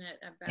passionate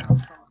about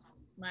politics.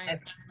 My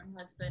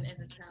husband is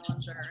a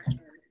challenger and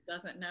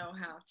doesn't know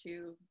how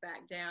to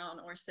back down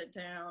or sit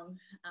down.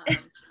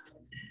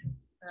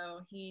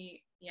 So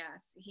he's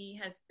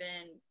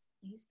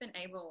been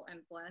able and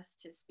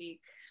blessed to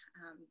speak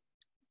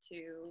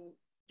to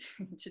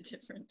to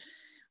different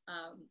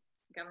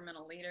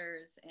governmental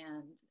leaders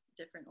and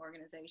different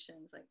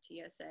organizations like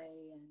TSA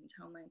and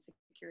Homeland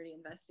Security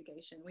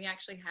Investigation. We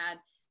actually had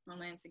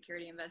Homeland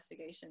Security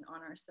Investigation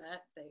on our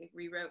set. They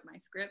rewrote my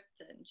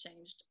script and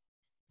changed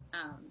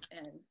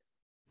and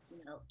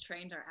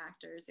trained our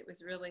actors. It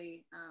was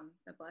really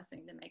a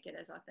blessing to make it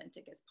as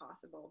authentic as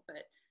possible.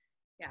 But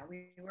yeah,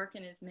 we work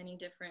in as many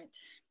different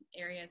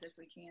areas as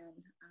we can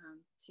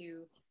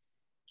to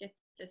get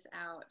this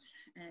out.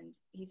 And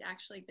he's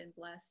actually been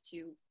blessed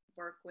to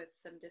work with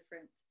some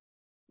different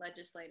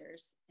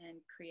legislators and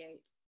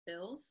create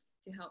bills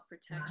to help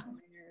protect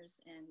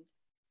minors and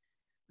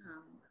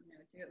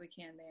do what we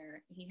can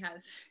there.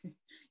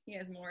 He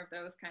has more of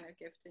those kind of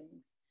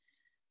giftings.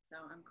 So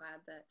I'm glad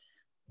that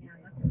that's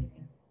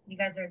amazing. You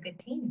guys are a good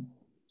team.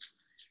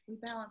 We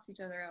balance each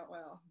other out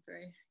well.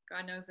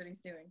 God knows what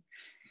he's doing.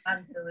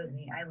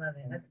 Absolutely. I love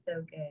it. That's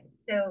so good.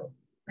 So,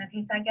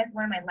 okay, so I guess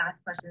one of my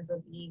last questions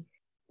will be,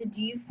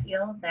 do you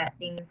feel that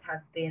things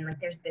have been, like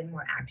there's been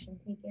more action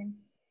taken?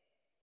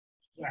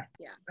 Yes.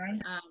 Yeah.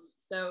 Right?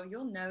 So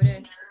you'll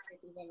notice,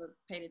 if you've ever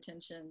paid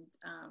attention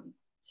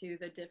to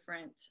the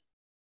different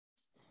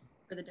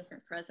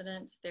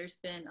presidents, there's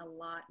been a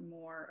lot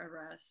more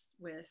arrests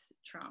with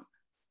Trump.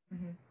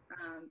 Mm-hmm.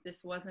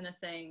 This wasn't a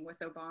thing with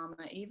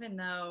Obama, even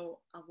though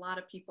a lot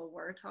of people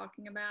were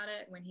talking about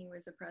it when he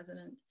was a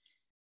president.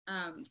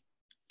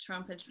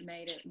 Trump has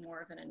made it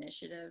more of an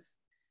initiative.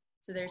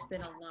 So there's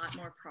been a lot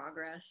more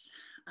progress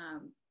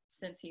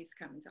since he's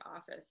come into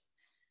office.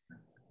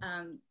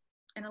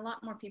 And a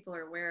lot more people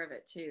are aware of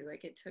it too.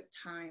 Like, it took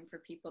time for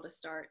people to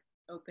start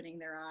opening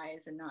their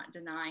eyes and not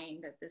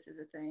denying that this is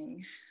a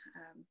thing.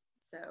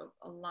 So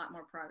a lot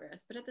more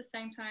progress. But at the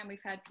same time,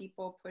 we've had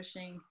people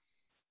pushing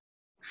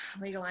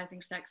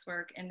legalizing sex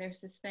work. And there's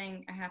this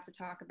thing I have to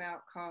talk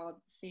about called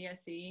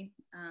CSE.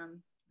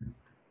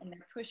 And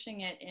they're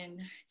pushing it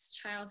in its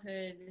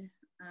childhood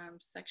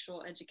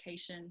sexual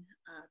education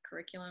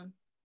curriculum,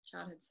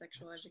 childhood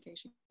sexual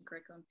education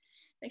curriculum.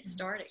 They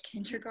start at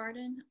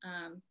kindergarten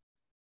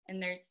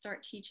and they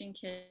start teaching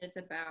kids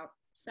about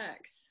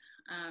sex.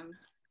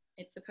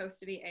 It's supposed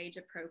to be age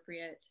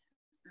appropriate,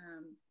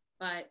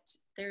 but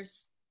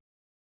there's,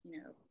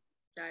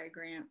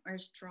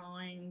 there's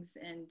drawings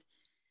and,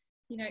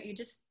 you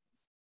just,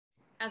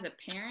 as a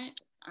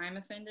parent, I'm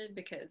offended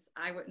because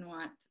I wouldn't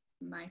want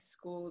my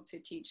school to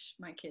teach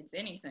my kids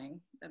anything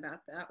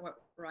about that. What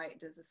right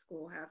does the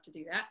school have to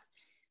do that?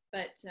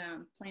 But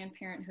Planned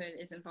Parenthood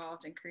is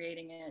involved in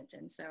creating it,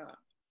 and so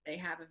they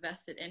have a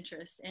vested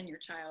interest in your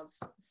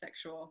child's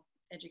sexual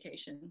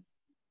education.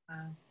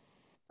 Wow.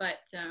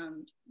 But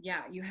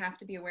you have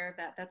to be aware of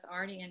that. That's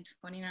already in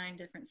 29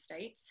 different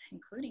states,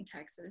 including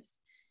Texas.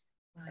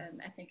 Wow.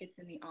 I think it's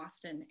in the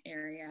Austin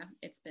area.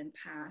 It's been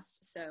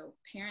passed. So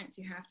parents,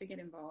 you have to get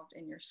involved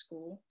in your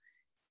school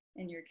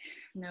and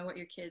know what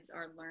your kids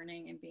are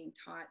learning and being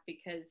taught,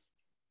 because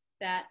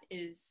that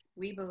is,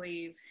 we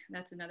believe,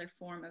 that's another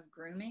form of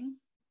grooming.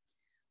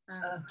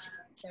 To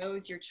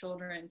expose your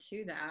children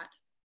to that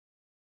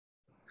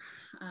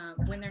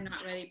when they're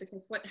not ready,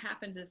 because what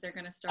happens is they're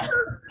going to start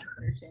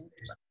researching.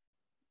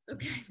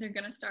 Okay, they're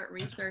going to start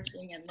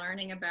researching and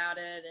learning about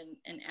it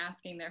and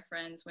asking their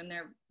friends when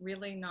they're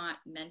really not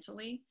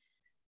mentally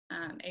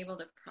able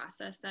to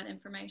process that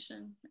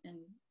information and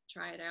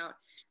try it out.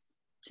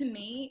 To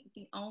me,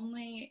 the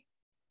only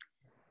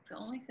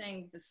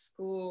thing the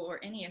school or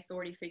any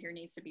authority figure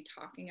needs to be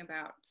talking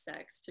about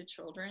sex to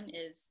children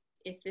is,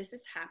 if this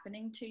is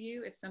happening to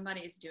you, if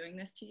somebody is doing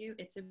this to you,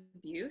 it's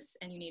abuse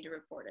and you need to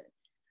report it.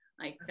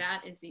 Like,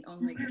 that is the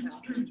only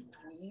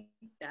thing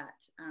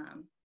that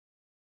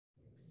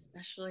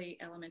especially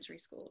elementary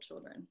school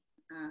children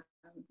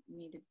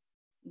need to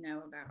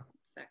know about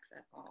sex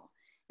at all.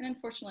 And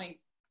unfortunately,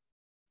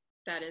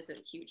 that is a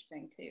huge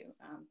thing too.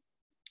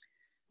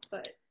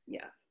 But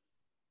yeah.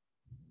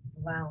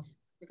 Wow.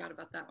 Forgot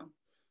about that one.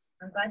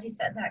 I'm glad you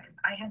said that, because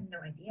I had no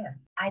idea.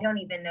 I don't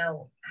even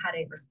know how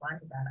to respond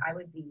to that. I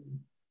would be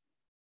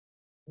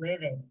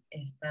livid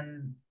if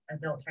some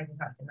adult tried to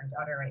talk to my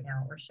daughter right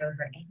now or showed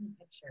her any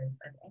pictures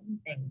of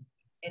anything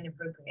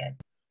inappropriate.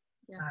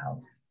 Yeah.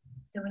 Wow.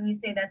 So when you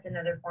say that's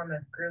another form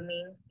of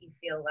grooming, you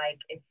feel like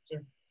it's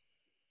just...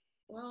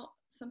 Well,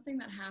 something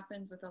that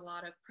happens with a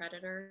lot of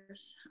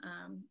predators,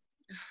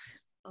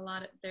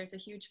 there's a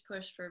huge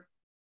push for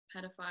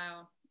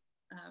pedophile,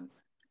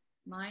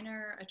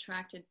 minor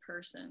attracted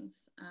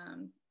persons,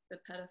 the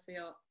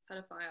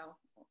pedophile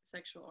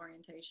sexual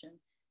orientation.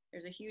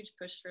 There's a huge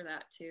push for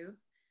that too.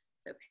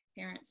 So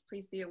parents,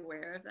 please be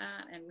aware of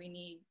that, and we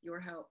need your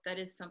help. That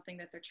is something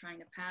that they're trying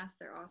to pass.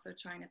 They're also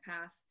trying to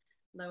pass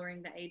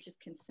lowering the age of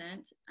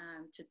consent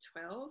to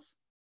 12.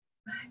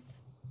 What?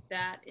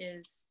 That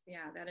is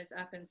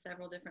up in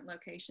several different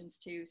locations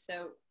too.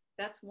 So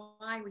that's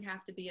why we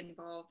have to be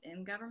involved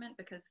in government,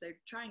 because they're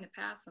trying to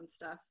pass some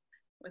stuff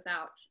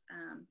without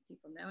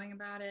people knowing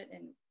about it.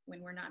 And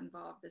when we're not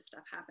involved, this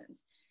stuff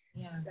happens.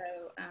 Yeah.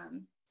 So,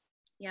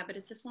 yeah, but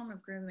it's a form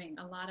of grooming.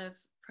 A lot of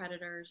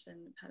predators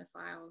and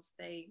pedophiles,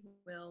 they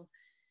will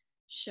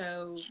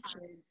show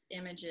kids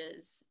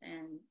images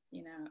and,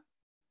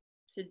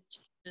 to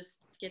just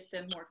get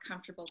them more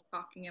comfortable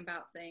talking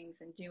about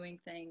things and doing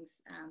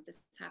things.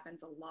 This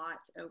happens a lot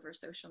over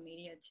social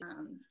media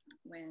too.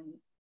 When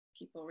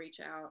people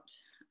reach out,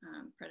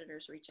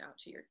 predators reach out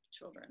to your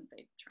children,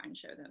 they try and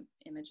show them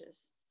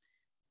images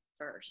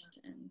first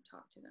and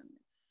talk to them.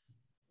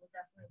 We'll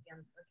definitely be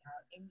on the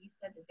lookout. And you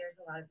said that there's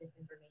a lot of this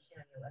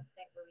information on your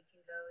website where we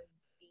can go and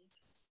see.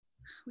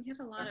 We have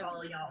a lot of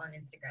follow y'all on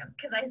Instagram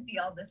because I see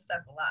all this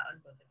stuff a lot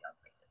on both of y'all's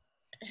pages.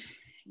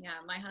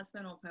 Yeah, my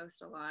husband will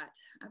post a lot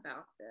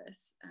about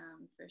this,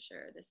 for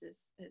sure. This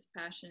is his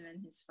passion and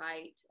his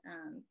fight.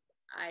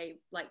 I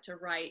like to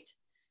write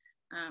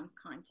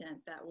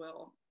content that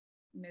will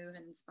move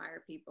and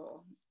inspire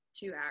people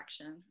to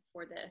action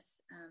for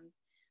this.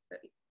 But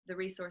the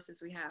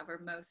resources we have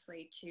are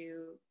mostly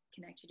to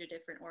connect you to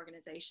different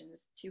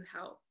organizations to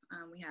help.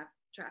 We have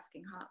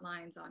trafficking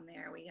hotlines on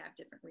there. We have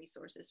different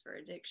resources for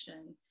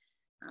addiction,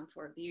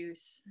 for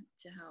abuse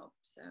to help.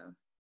 So.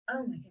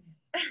 Oh my goodness.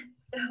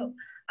 So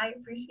I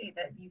appreciate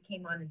that you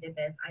came on and did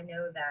this. I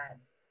know that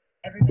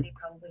everybody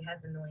probably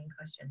has a million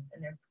questions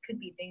and there could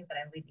be things that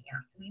I'm leaving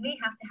out. So we may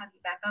have to have you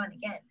back on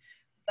again.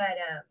 But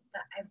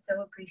I've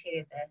so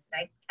appreciated this.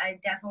 And I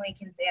definitely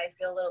can say I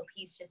feel a little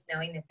peace just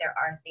knowing that there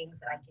are things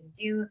that I can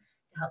do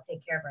to help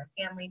take care of our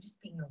family,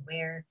 just being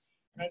aware.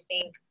 And I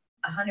think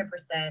 100%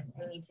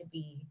 we need to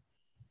be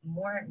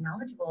more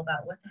knowledgeable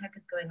about what the heck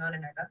is going on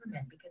in our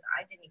government because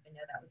I didn't even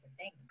know that was a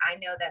thing. I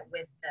know that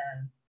with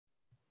the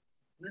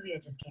movie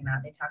that just came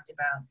out, they talked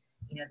about,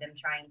 them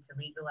trying to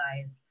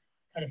legalize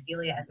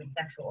pedophilia as a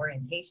sexual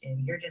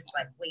orientation. You're just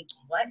like, wait,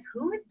 what?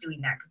 Who is doing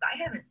that? Because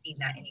I haven't seen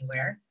that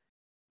anywhere.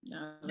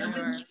 No,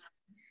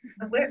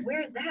 but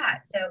where is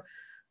that? So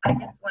I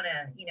just want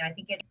to, I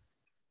think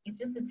it's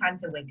just a time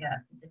to wake up.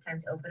 It's a time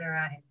to open our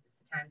eyes.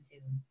 It's a time to,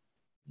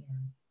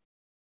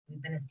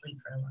 we've been asleep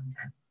for a long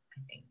time,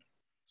 I think.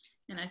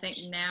 And I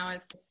think now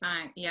is the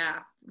time,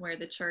 where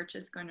the church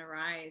is going to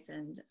rise.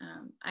 And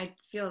I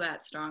feel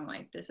that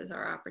strongly. This is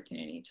our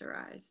opportunity to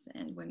rise.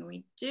 And when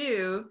we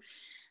do,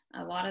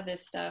 a lot of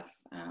this stuff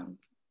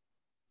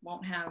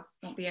won't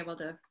be able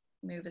to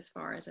move as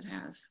far as it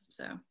has.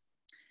 So.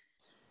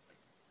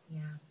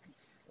 Yeah.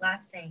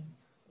 Last thing,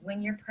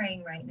 when you're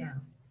praying right now,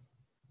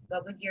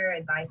 what would your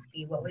advice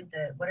be? What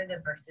are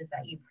the verses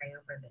that you pray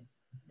over this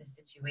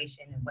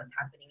situation and what's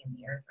happening in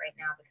the earth right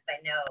now? Because I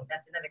know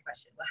that's another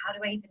question. Well, how do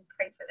I even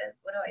pray for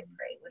this? What do I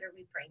pray? What are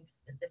we praying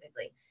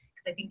specifically?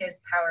 Because I think there's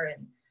power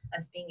in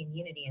us being in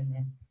unity in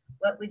this.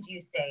 What would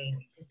you say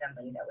to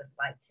somebody that would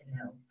like to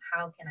know,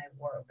 how can I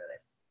war over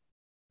this?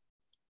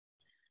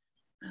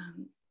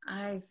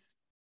 I've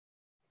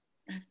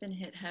been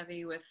hit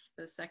heavy with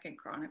the 2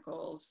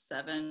 Chronicles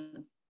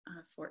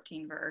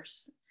 7:14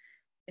 verse.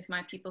 If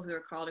my people who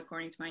are called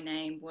according to my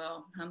name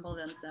will humble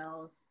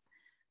themselves,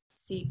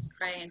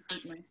 pray and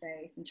seek my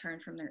face and turn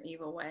from their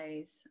evil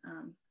ways,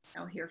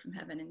 I'll hear from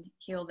heaven and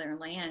heal their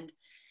land.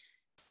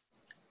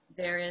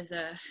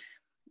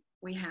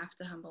 We have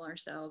to humble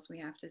ourselves. We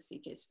have to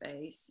seek his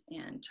face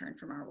and turn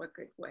from our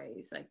wicked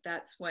ways. Like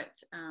that's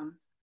what,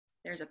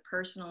 there's a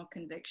personal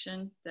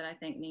conviction that I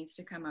think needs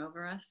to come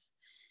over us.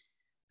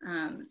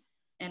 And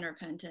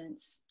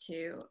repentance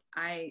too.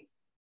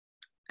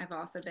 I've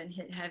also been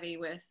hit heavy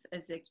with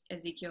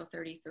Ezekiel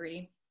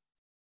 33,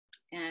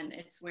 and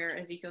it's where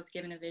Ezekiel's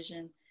given a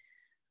vision,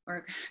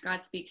 or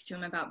God speaks to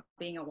him about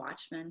being a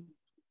watchman.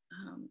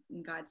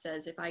 And God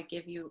says,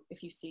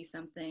 if you see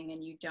something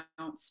and you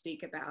don't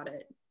speak about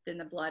it, then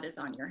the blood is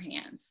on your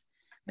hands.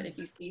 But if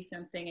you see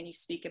something and you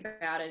speak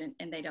about it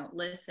and they don't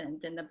listen,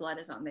 then the blood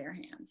is on their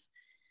hands.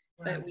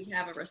 Right. But we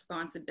have a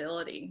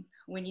responsibility.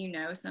 When you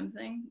know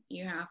something,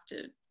 you have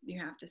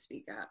to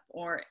speak up,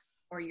 or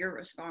you're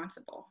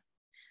responsible.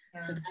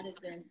 Yeah. So that has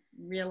been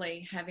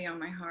really heavy on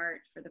my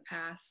heart for the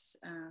past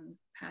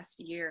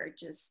year.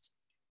 Just,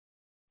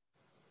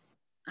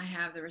 I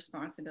have the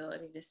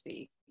responsibility to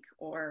speak,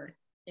 or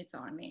it's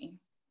on me.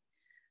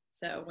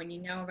 So when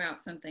you know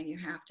about something, you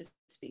have to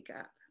speak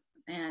up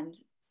and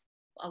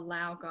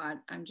allow God.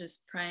 I'm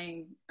just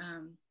praying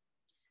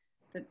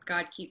that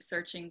God keeps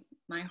searching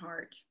my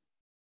heart.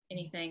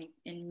 Anything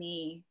in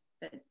me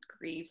that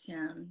grieves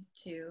him,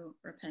 to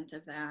repent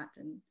of that.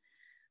 And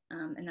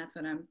that's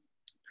what I'm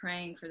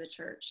praying for the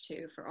church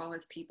too, for all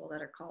his people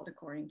that are called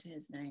according to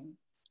his name.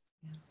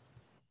 Yeah.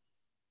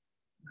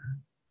 Wow.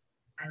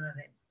 I love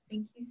it.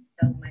 Thank you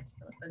so much,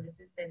 Philippa. This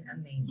has been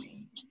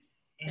amazing.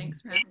 And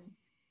thanks for having me.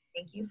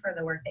 Thank you for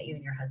the work that you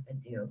and your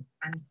husband do.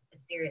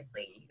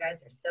 Seriously, you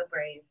guys are so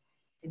brave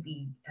to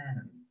be,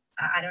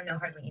 I don't know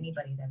hardly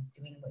anybody that's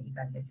doing what you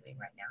guys are doing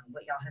right now,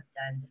 what y'all have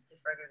done just to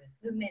further this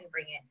movement and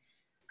bring it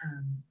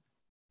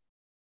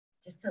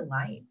just to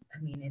light.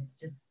 I mean, it's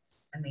just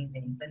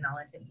amazing. The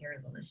knowledge that you're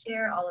able to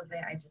share, all of it,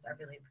 I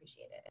really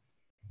appreciate it.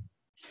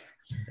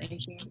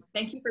 Thank you.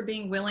 Thank you for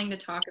being willing to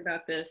talk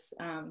about this.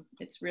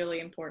 It's really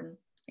important.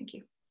 Thank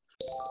you.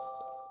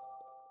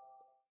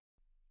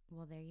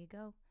 Well, there you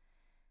go.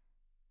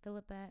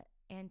 Philippa,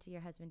 and to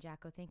your husband,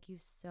 Jacko, thank you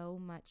so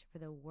much for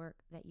the work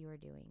that you are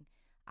doing.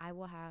 I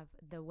will have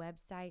the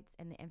websites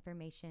and the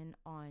information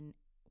on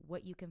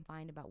what you can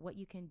find about what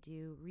you can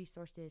do,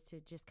 resources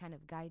to just kind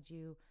of guide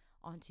you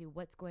onto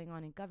what's going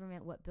on in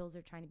government, what bills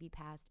are trying to be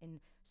passed, and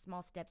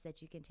small steps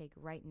that you can take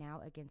right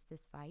now against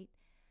this fight.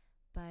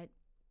 But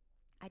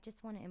I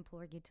just want to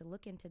implore you to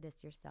look into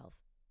this yourself.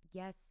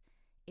 Yes,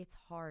 it's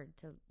hard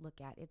to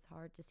look at. It's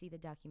hard to see the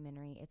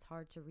documentary. It's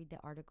hard to read the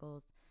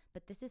articles.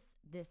 But this is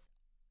this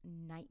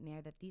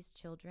nightmare that these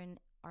children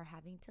are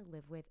having to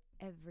live with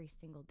every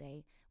single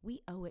day.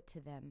 We owe it to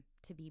them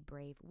to be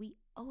brave. We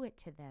owe it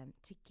to them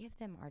to give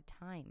them our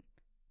time.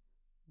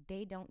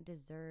 They don't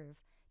deserve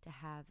to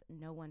have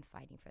no one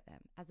fighting for them.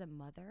 As a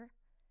mother,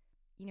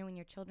 you know, when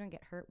your children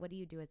get hurt, what do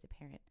you do as a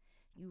parent?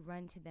 You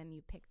run to them,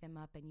 you pick them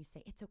up, and you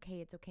say, it's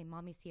okay,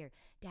 mommy's here,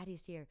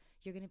 daddy's here,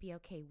 you're going to be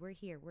okay, we're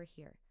here.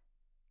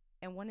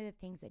 And one of the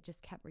things that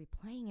just kept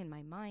replaying in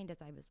my mind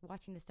as I was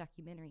watching this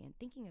documentary and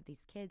thinking of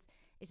these kids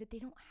is that they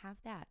don't have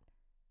that.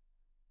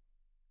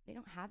 They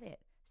don't have it.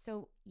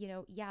 So, you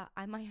know, yeah,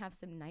 I might have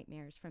some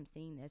nightmares from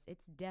seeing this.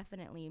 It's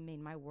definitely made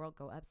my world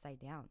go upside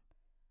down.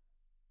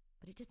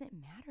 But it doesn't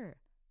matter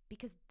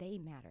because they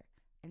matter.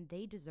 And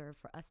they deserve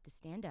for us to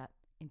stand up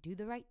and do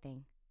the right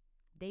thing.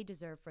 They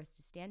deserve for us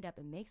to stand up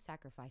and make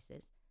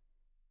sacrifices.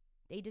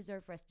 They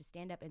deserve for us to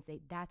stand up and say,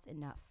 that's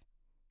enough.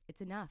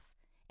 It's enough.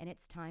 And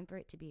it's time for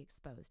it to be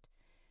exposed.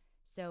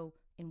 So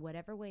in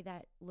whatever way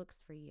that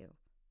looks for you,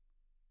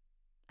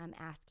 I'm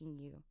asking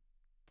you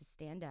to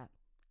stand up.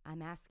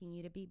 I'm asking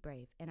you to be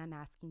brave. And I'm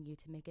asking you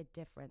to make a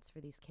difference for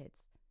these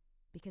kids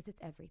because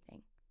it's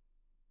everything.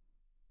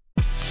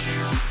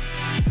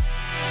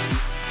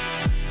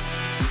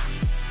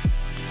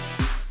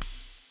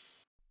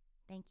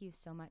 Thank you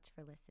so much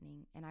for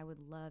listening, and I would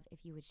love if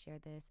you would share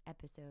this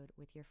episode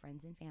with your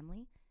friends and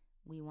family.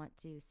 We want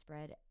to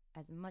spread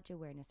as much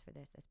awareness for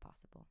this as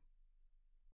possible.